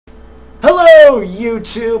Hello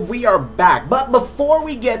YouTube, we are back, but before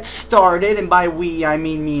we get started, and by we I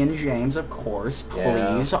mean me and James, of course,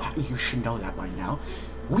 please, you should know that by now,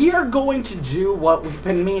 we are going to do what we've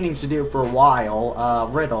been meaning to do for a while,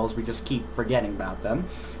 riddles. We just keep forgetting about them.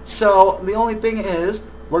 So the only thing is,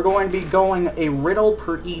 we're going to be going a riddle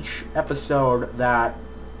per each episode that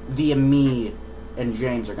via me and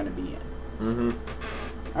James are going to be in.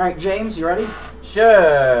 Alright, James, you ready?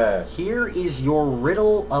 Sure. Here is your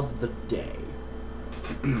riddle of the day.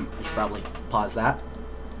 I should probably pause that.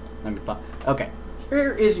 Let me pause. Okay.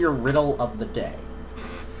 Here is your riddle of the day.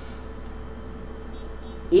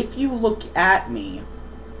 If you look at me,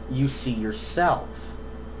 you see yourself.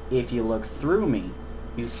 If you look through me,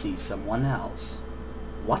 you see someone else.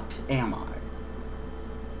 What am I?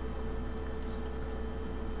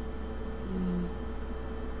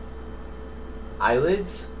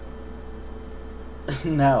 Eyelids?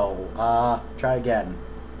 No. Try again.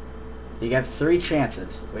 You get 3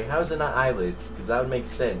 chances. Wait, how is it not eyelids? Because that would make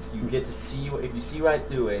sense. You get to see, if you see right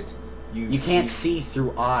through it, you can't see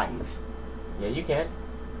through eyes. Yeah, you can.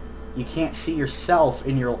 You can't see yourself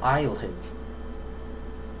in your eyelids.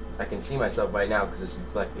 I can see myself right now because it's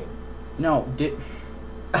reflecting. No,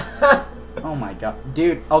 oh my god.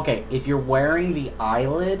 Dude, okay, if you're wearing the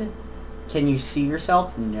eyelid, can you see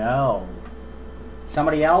yourself? No.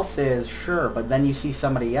 Somebody else is, sure, but then you see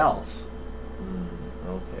somebody else.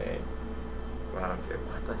 Okay. Okay,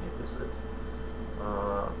 what the heck is it?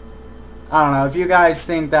 I don't know, if you guys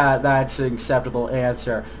think that that's an acceptable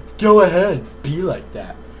answer, go ahead, be like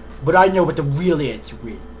that. But I know what the real answer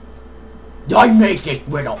is. I make this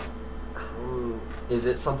riddle. Is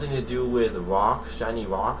it something to do with rocks, shiny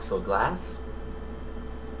rocks, or glass?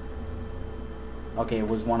 Okay, it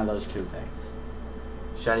was one of those 2 things.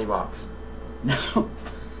 Shiny rocks. No,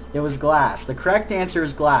 it was glass. The correct answer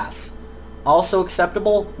is glass. Also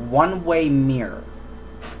acceptable, one-way mirror.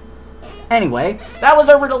 Anyway, that was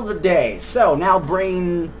our riddle of the day. So now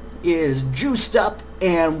Brain is juiced up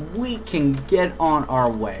and we can get on our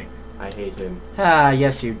way. I hate him. Ah,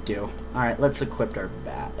 yes you do. Alright, let's equip our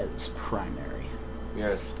bat as primary.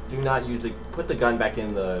 Yes, do not use it. Put the gun back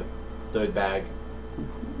in the 3rd bag.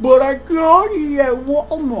 But I got it at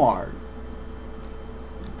Walmart.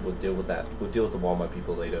 We'll deal with that. We'll deal with the Walmart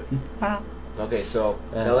people later. Okay, so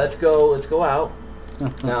now let's go out.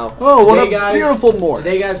 Now, oh, what today, a beautiful morning!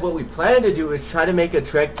 Today, guys, what we plan to do is try to make a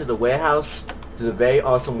trek to the warehouse, to the very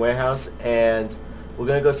awesome warehouse, and we're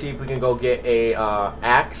gonna go see if we can go get a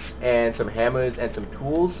axe and some hammers and some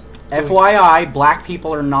tools. FYI, black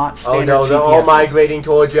people are not standard Oh no, they're all GPSs. migrating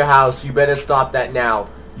towards your house. You better stop that now.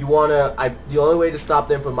 You wanna? The only way to stop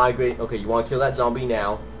them from migrating. Okay, you wanna kill that zombie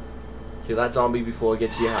now. Kill that zombie before it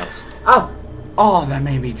gets to your house. Oh! Oh, that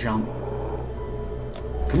made me jump.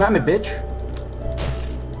 Come at me, bitch.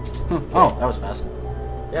 Oh, that was fast.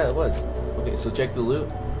 Yeah, it was. Okay, so check the loot.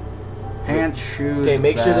 Pants, shoes, Okay,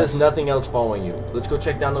 make sure there's vest. nothing else following you. Let's go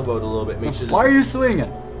check down the road a little bit. Make sure. Why are you swinging?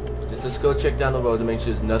 Let's go check down the road to make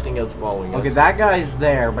sure there's nothing else following us. Okay, that guy's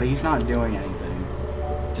there, but he's not doing anything.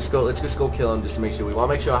 Let's just go kill him just to make sure. We want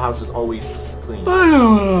to make sure our house is always clean. I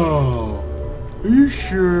don't know. Are you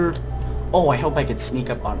sure? Oh, I hope I could sneak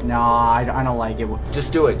up on... Nah, I don't like it.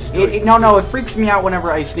 Just do it. Just do it. No, it freaks me out whenever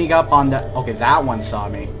I sneak up on the... Okay, that one saw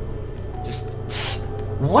me. Just...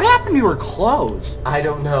 What happened to her clothes? I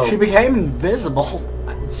don't know. She became invisible.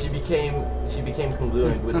 She became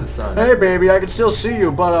congruent with the sun. Hey, baby, I can still see you,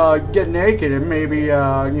 but get naked and maybe,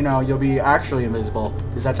 you know, you'll be actually invisible.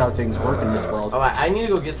 Because that's how things work in this world. Alright, I need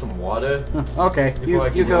to go get some water. Okay,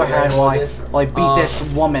 you go ahead while I beat this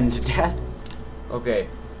woman to death. Okay.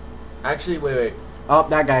 Actually, wait. Oh,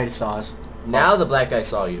 that guy saw us. Now the black guy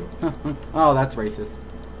saw you. Oh, that's racist.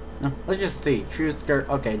 Let's just see. Shoes, skirt.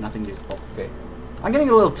 Okay, nothing useful. Okay. I'm getting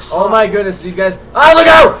a little tough. Oh my goodness, these guys. Ah, look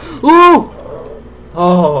out! Ooh!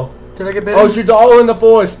 Oh. Did I get bitten? Oh shoot, they're all in the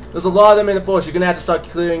forest. There's a lot of them in the forest. You're gonna have to start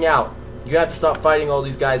clearing out. You're gonna have to start fighting all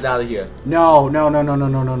these guys out of here. No.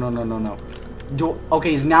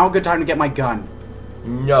 Okay, is now a good time to get my gun?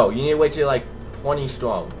 No, you need to wait till you're like 20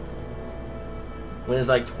 strong. When there's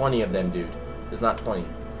like 20 of them, dude. There's not 20.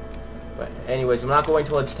 But anyways, we're not going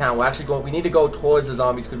towards town. We're actually going. We need to go towards the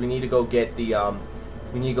zombies because we need to go get the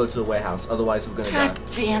we need to go to the warehouse. Otherwise, we're gonna God die.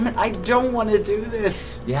 damn it! I don't want to do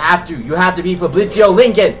this. You have to. You have to be for Blitzio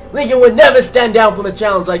Lincoln. Lincoln would never stand down from a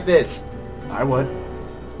challenge like this. I would.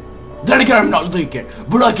 Then again, I'm not Lincoln,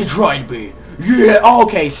 but I can try to be. Yeah.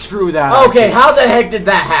 Okay, screw that. Okay, how the heck did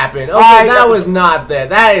that happen? Okay, that was not there.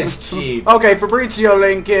 That is cheap. Okay, Fabrizio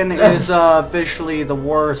Lincoln is officially the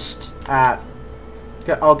worst at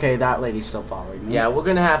Okay, that lady's still following me. Yeah, we're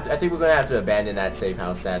gonna have to. I think we're gonna have to abandon that safe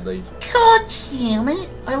house, sadly. God damn it!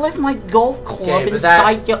 I left my golf club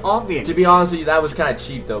inside the oven. To be honest with you, that was kind of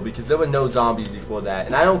cheap though, because there were no zombies before that,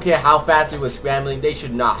 and I don't care how fast they were scrambling, they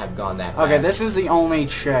should not have gone that fast. Okay, this is the only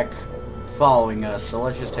chick following us, so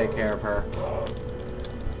let's just take care of her.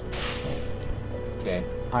 Okay.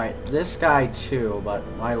 Alright, this guy too, but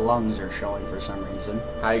my lungs are showing for some reason.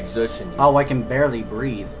 High exertion. Oh, I can barely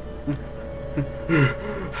breathe.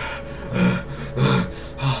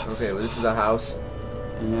 Okay, well this is our house.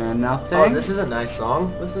 Yeah, nothing. Oh, this is a nice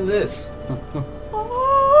song. Listen to this.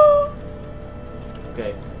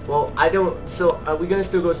 Okay. Well, I don't. So, are we gonna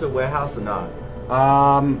still go to the warehouse or not?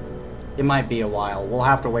 It might be a while. We'll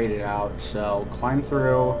have to wait it out. So climb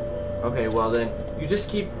through. Okay. Well then, you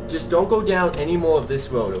just don't go down any more of this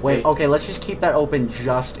road. Okay? Wait. Okay. Let's just keep that open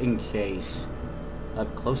just in case.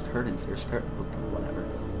 Closed curtains. There's whatever.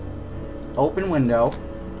 Open window,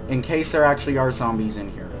 in case there actually are zombies in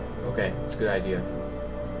here. Okay, it's a good idea.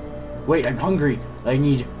 Wait, I'm hungry. I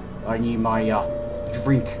need my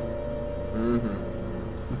drink.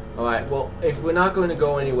 Alright, well, if we're not going to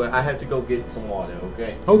go anywhere, I have to go get some water,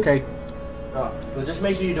 okay? Okay. So just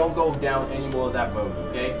make sure you don't go down any more of that road,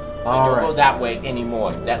 okay? All right. Don't go that way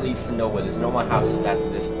anymore. That leads to nowhere. There's no more houses after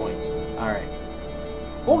this point. Alright.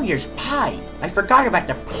 Oh, there's pie. I forgot about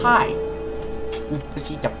the pie. Let's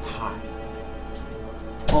eat the pie.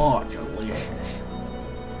 Oh, delicious.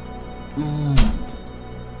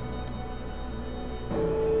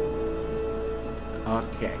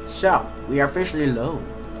 Okay, so we are officially alone.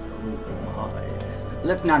 Oh my.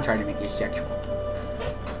 Let's not try to make this sexual.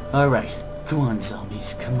 Alright, come on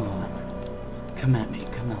zombies, come on. Come at me,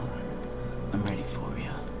 come on. I'm ready for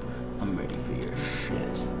you. I'm ready for your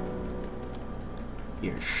shit.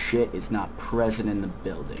 Your shit is not present in the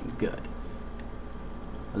building. Good.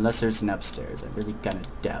 Unless there's an upstairs. I really kind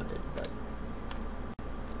of doubt it, but...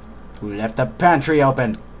 Who left the pantry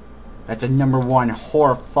open? That's a #1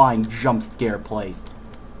 horrifying jump scare place.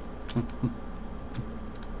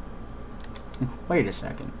 Wait a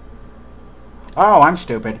second. Oh, I'm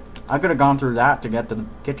stupid. I could have gone through that to get to the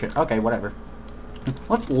kitchen. Okay, whatever.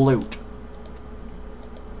 Let's loot.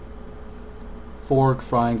 Fork,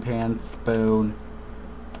 frying pan, spoon.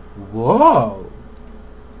 Whoa!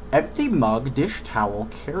 Empty mug, dish towel,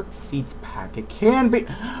 carrot seeds packet, can be...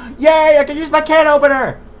 Yay! I can use my can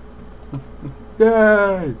opener!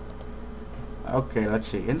 Yay! Okay, let's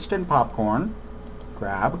see. Instant popcorn.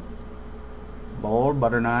 Grab. Bowl,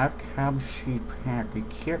 butter knife, cab sheet packet,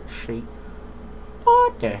 carrot sheet.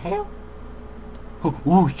 What the hell?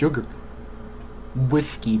 Ooh, sugar.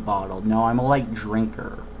 Whiskey bottle. No, I'm a light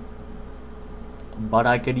drinker. But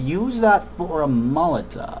I could use that for a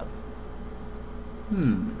Molotov.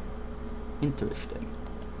 Interesting.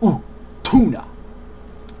 Ooh, tuna.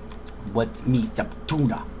 What's me some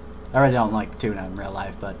tuna? I really don't like tuna in real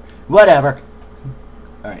life, but whatever.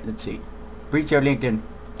 Alright, let's see. Breacher Lincoln,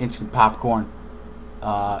 instant popcorn.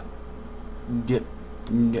 Okay.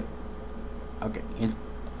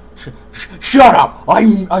 Shut up!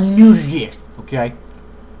 I'm new to this, okay?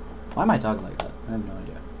 Why am I talking like that? I have no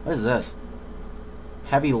idea. What is this?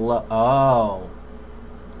 Heavy oh.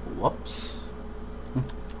 Whoops.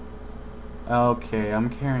 Okay, I'm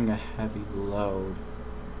carrying a heavy load.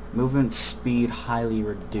 Movement speed highly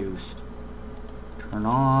reduced. Turn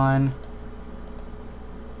on.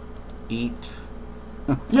 Eat.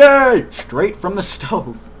 Yay! Straight from the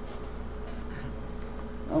stove.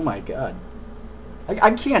 Oh my god.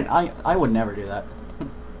 I can't. I would never do that.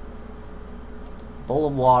 Bowl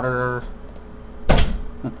of water.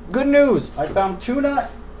 Good news! I found tuna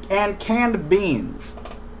and canned beans.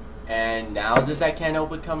 And now does that can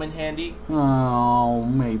open come in handy? Oh,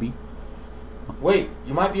 maybe. Wait,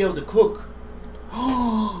 you might be able to cook.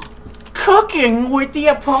 Cooking with the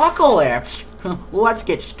apocalypse! Let's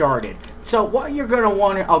get started. So what you're gonna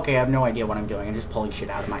want to... Okay, I have no idea what I'm doing. I'm just pulling shit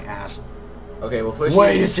out of my ass. Okay, well first...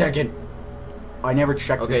 Wait a second! I never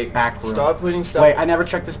checked this back room. Start putting stuff... Wait, I never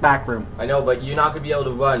checked this back room. I know, but you're not gonna be able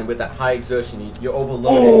to run with that high exertion. You're overloaded.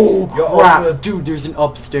 Oh, crap! Dude, there's an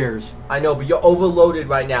upstairs. I know, but you're overloaded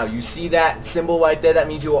right now. You see that symbol right there? That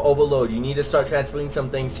means you are overloaded. You need to start transferring some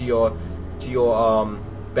things to your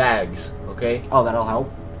bags, okay? Oh, that'll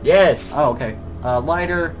help? Yes! Oh, okay.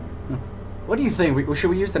 Lighter. What do you think? Should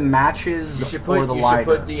we use the matches or the lighter? You should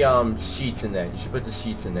put the sheets in there. You should put the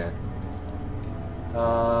sheets in there.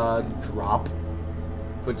 Drop.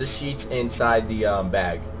 Put the sheets inside the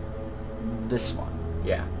bag. This one.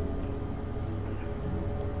 Yeah.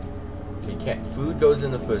 Okay, food goes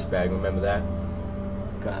in the first bag, remember that?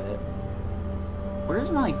 Got it.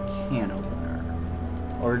 Where's my can opener?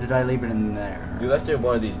 Or did I leave it in there? You left it in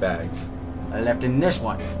one of these bags. I left it in this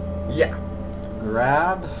one. Yeah.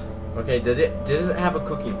 Grab. Okay, does it have a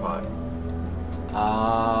cooking pot?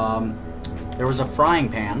 There was a frying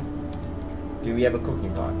pan. Do we have a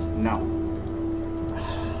cooking pot? No.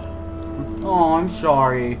 Oh, I'm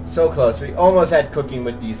sorry. So close. We almost had cooking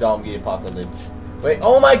with the zombie apocalypse. Wait,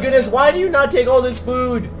 oh my goodness, why do you not take all this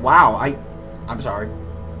food? Wow, I'm sorry.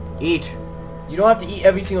 Eat. You don't have to eat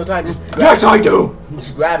every single time. Just Yes, I do!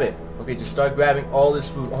 Just grab it. Okay, just start grabbing all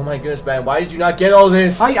this food. Oh my goodness, man, why did you not get all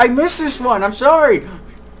this? I missed this one, I'm sorry.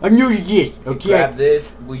 I'm new to this, okay? Grab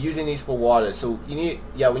this. We're using these for water, so we need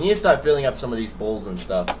to start filling up some of these bowls and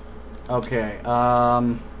stuff. Okay,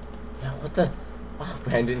 Yeah, what the? Oh,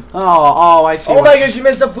 Brandon. Oh, I see. Oh my gosh, you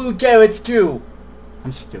missed the food carrots too.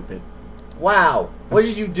 I'm stupid. Wow. What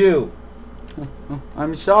did you do?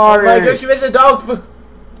 I'm sorry. Oh my gosh, you missed the dog food.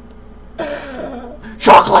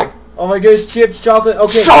 Chocolate! Oh my gosh, chips, chocolate.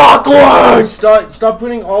 Okay. Chocolate! Start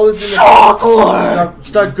putting all this in the Chocolate!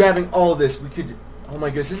 Start grabbing all this. We could. Oh my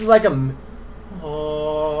gosh, this is like a.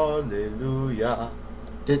 Hallelujah.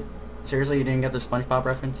 Seriously, you didn't get the SpongeBob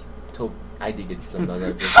reference? I did get some of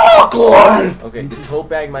that. Chocolate! Okay, the tote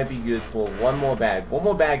bag might be good for one more bag. One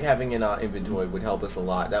more bag having in our inventory would help us a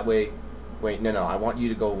lot. That way, wait, no, I want you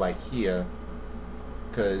to go right here.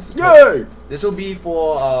 Cause this will be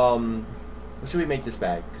for what should we make this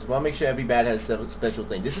bag? Because we want to make sure every bag has a special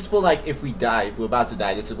thing. This is for like if we die, if we're about to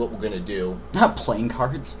die, this is what we're gonna do. Not playing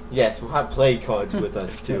cards. Yes, we'll have play cards with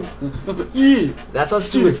us too. Yeah. That's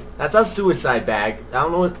our suicide bag. I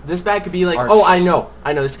don't know what this bag could be like. I know.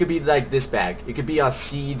 This could be like this bag. It could be our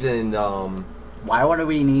seeds and Why would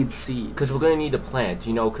we need seeds? Because we're gonna need a plant,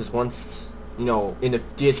 you know. Because once, you know, in the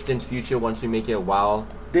distant future, once we make it a while.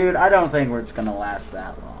 Dude, I don't think it's gonna last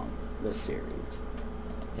that long. This series.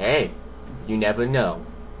 Hey. You never know.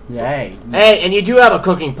 Yay. Hey, and you do have a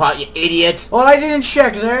cooking pot, you idiot. Well, I didn't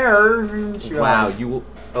check there. Wow, you.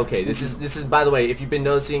 Okay, this is by the way, if you've been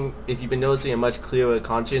noticing a much clearer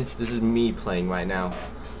conscience, this is me playing right now.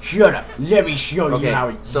 Shut up. Let me show you how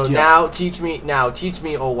it's so done. now teach me,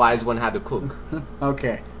 oh wise one, how to cook.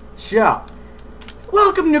 Okay. So,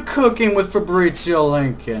 welcome to Cooking with Fabrizio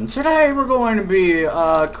Lincoln. Today we're going to be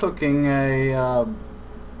cooking a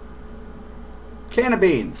can of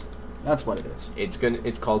beans. That's what it is.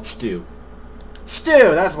 It's called stew.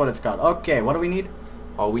 Stew, that's what it's called. Okay, what do we need?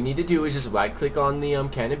 All we need to do is just right click on the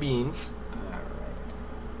can of beans. Alright.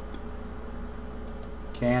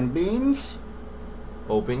 Canned beans.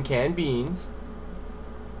 Open canned beans.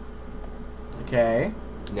 Okay.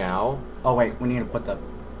 Now. Oh wait, we need to put that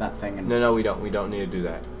thing in. No, we don't. We don't need to do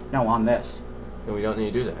that. No, on this. No, we don't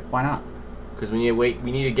need to do that. Why not? Because we need to wait.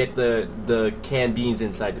 We need to get the canned beans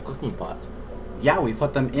inside the cooking pot. Yeah, we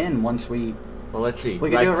put them in once we... Well, let's see. We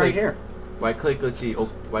can do it right here. Right click, let's see. Oh,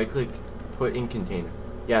 right click, put in container.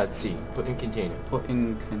 Yeah, let's see. Put in container. Put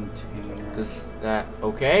in container. Does that...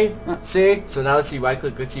 Okay? See? So now let's see. Right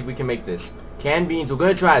click, let's see if we can make this. Canned beans. We're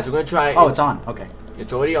going to try this. We're going to try... Oh, it's on. Okay.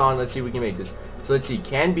 It's already on. Let's see if we can make this. So let's see.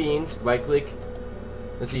 Canned beans. Right click.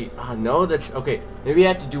 Let's see. No, that's... Okay. Maybe we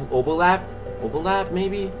have to do overlap. Overlap,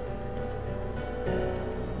 maybe?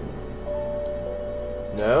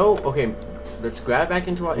 No? Okay. Let's grab back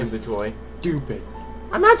into our inventory. Stupid.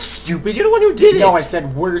 I'm not stupid. You're the one who did it. No, I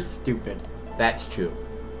said we're stupid. That's true.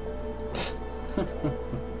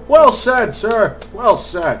 Well said, sir. Well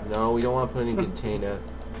said. No, we don't want to put it in a container.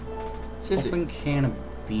 Open can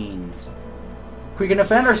of beans. We can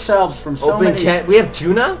defend ourselves from so many... We have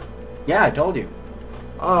tuna? Yeah, I told you.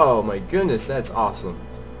 Oh my goodness, that's awesome.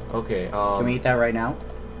 Okay, Can we eat that right now?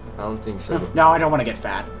 I don't think so. No, I don't want to get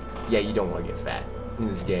fat. Yeah, you don't want to get fat in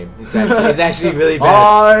this game. It's actually really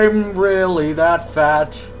bad. I'm really that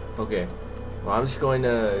fat. Okay. Well, I'm just going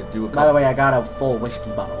to do a couple... By the way, I got a full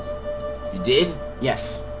whiskey bottle. You did?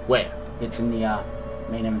 Yes. Where? It's in the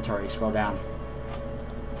main inventory. Scroll down.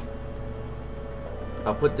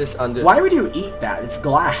 I'll put this under... Why would you eat that? It's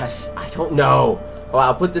glass. I don't know. Well,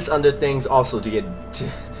 I'll put this under things also to get...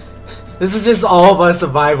 This is just all of our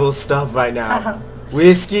survival stuff right now.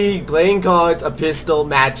 Whiskey, playing cards, a pistol,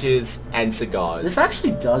 matches, and cigars. This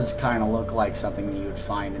actually does kind of look like something that you would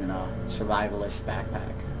find in a survivalist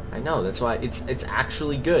backpack. I know, that's why it's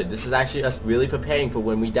actually good. This is actually us really preparing for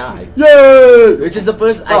when we die. Yay! Which is the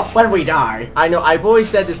first... when we die. I know, I've always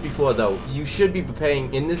said this before though. You should be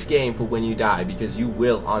preparing in this game for when you die, because you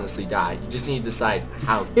will honestly die. You just need to decide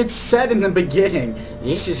how. It's said in the beginning,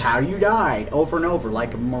 this is how you died, over and over,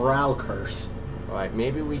 like a morale curse. Alright,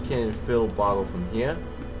 maybe we can fill bottle from here.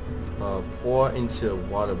 Pour into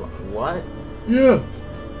water bottle. What? Yeah.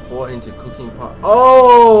 Pour into cooking pot.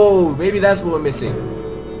 Oh! Maybe that's what we're missing.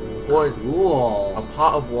 pour Cool. a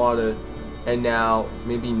pot of water, and now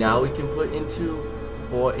maybe now we can pour into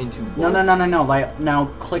bowl. No. Like now,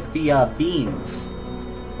 click the beans.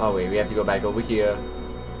 Oh wait, we have to go back over here.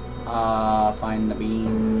 Find the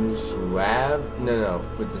beans. Grab. No.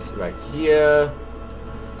 Put this right here.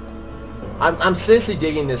 I'm seriously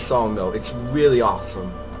digging this song though. It's really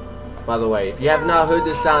awesome. By the way, if you have not heard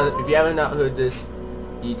this sound, if you have not heard this,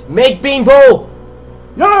 make bean bowl.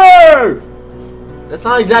 No! That's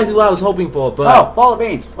not exactly what I was hoping for, but oh, ball of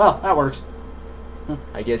beans. Well, that works.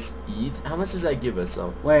 I guess eat. How much does that give us?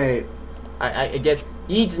 So wait. I guess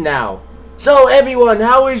eat now. So everyone,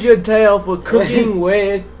 how is your tale for cooking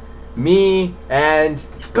with me and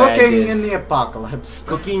Cooking in the apocalypse.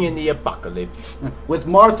 Cooking in the apocalypse. With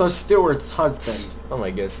Martha Stewart's husband. Oh my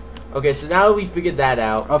goodness. Okay, so now that we figured that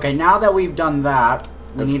out. Okay, now that we've done that,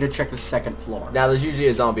 we need to check the second floor. Now there's usually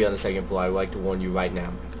a zombie on the second floor. I would like to warn you right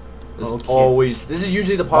now. There's Okay. always. This is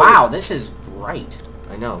usually the part. Wow, this is bright.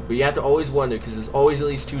 I know, but you have to always wonder because there's always at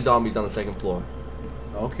least 2 zombies on the second floor.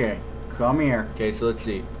 Okay, come here. Okay, so let's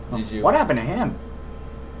see. Did you? What happened to him?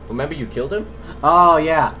 Remember you killed him? Oh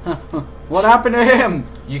yeah. What happened to him?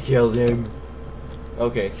 You killed him.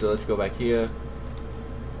 Okay, so let's go back here.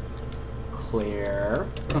 Clear.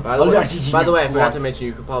 By the way, I forgot to mention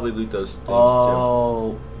you could probably loot those things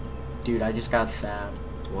oh, dude, I just got sad.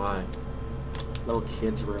 too. Why? Little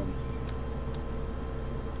kid's room.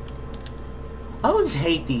 I always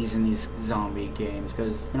hate these in these zombie games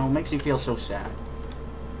because, you know, it makes you feel so sad.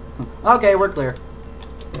 Okay, we're clear.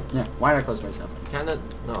 Yeah, why did I close myself? Kinda,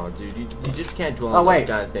 no, dude, you just can't dwell on those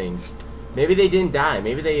kind of things. Maybe they didn't die.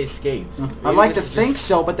 Maybe they escaped. I'd like to think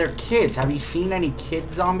so, but they're kids. Have you seen any kid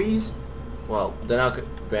zombies? Well, they're not.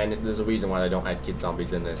 Brandon, there's a reason why they don't add kid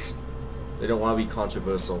zombies in this. They don't want to be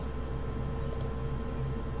controversial.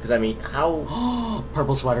 Because I mean, how?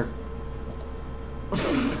 Purple sweater.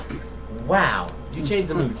 Wow, you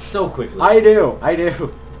changed the mood so quickly. I do.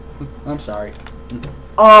 I'm sorry.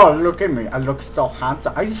 Oh, look at me. I look so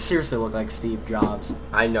handsome. I just seriously look like Steve Jobs.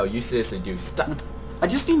 I know, you seriously do. Stop. I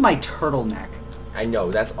just need my turtleneck. I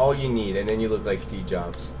know, that's all you need, and then you look like Steve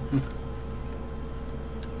Jobs.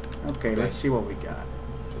 Okay, let's see what we got.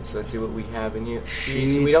 Okay, so let's see what we have in here.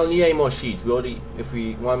 Sheets. We don't need any more sheets. We already, if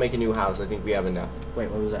we want to make a new house, I think we have enough. Wait,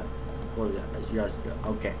 what was that? What was that? That's yours.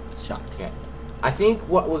 Okay, shucks. Okay. I think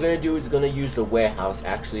what we're gonna do is gonna use the warehouse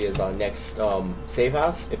actually as our next save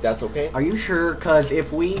house, if that's okay. Are you sure? Cause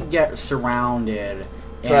if we get surrounded,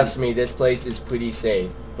 trust me, this place is pretty safe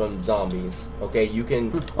from zombies. Okay, you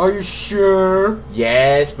can. Are you sure?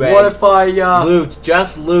 Yes, Brad. What if I loot?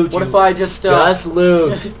 Just loot. What if I just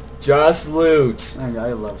loot? Just loot.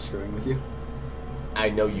 I love screwing with you. I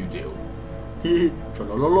know you do. See?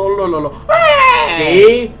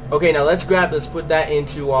 See? Okay, now let's put that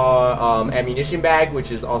into our ammunition bag,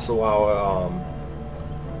 which is also our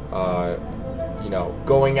you know,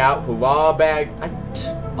 going out hurrah bag.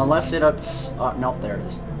 Unless it's nope, there it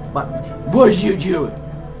is. But what are you doing?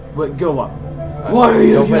 What, go up. What are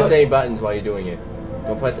you doing? Don't press any buttons while you're doing it.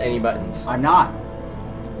 Don't press any buttons. I'm not.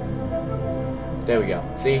 There we go.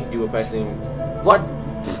 See? You were pressing what?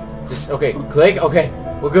 Just okay, click, okay,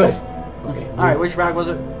 we're good. Okay. Alright, which bag was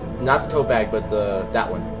it? Not the tote bag, but that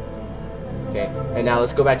one. Okay, and now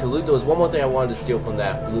let's go back to loot. There was one more thing I wanted to steal from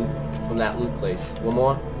that loot place. One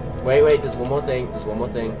more. Wait, there's one more thing.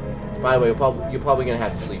 By the way, you're probably gonna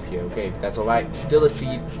have to sleep here, okay? If that's alright. Still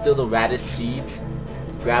the radish seeds.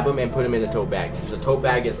 Grab them and put them in the tote bag. Because the tote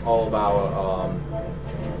bag is all of our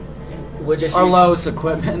our lowest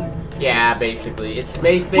equipment. Yeah, basically. It's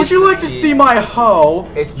basically. Would you like to see my hoe?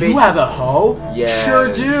 It's you have a hoe? Yes. Sure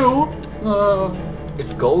do.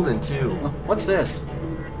 It's golden too. What's this?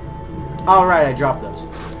 All right, I dropped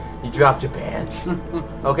those. You dropped your pants.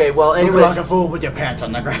 Okay, well, anyways. Look like a fool with your pants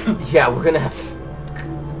on the ground. Yeah, we're gonna have to.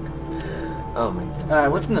 Oh my god.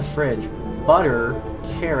 Alright, what's in the fridge? Butter,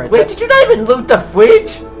 carrots. Wait, did you not even loot the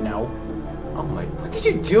fridge? No. Oh my, what did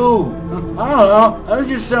you do? I don't know. I was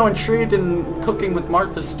just so intrigued in cooking with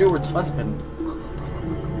Martha Stewart's husband.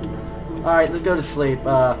 Alright, let's go to sleep.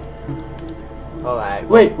 Alright.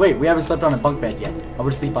 Wait, we haven't slept on a bunk bed yet. I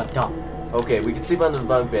would sleep on top. Okay, we can sleep on the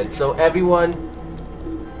bunk bed. So everyone,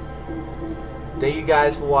 thank you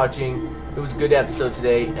guys for watching. It was a good episode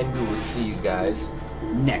today, and we will see you guys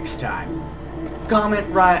next time. Comment,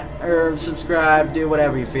 write, or subscribe, do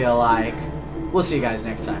whatever you feel like. We'll see you guys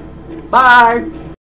next time. Bye!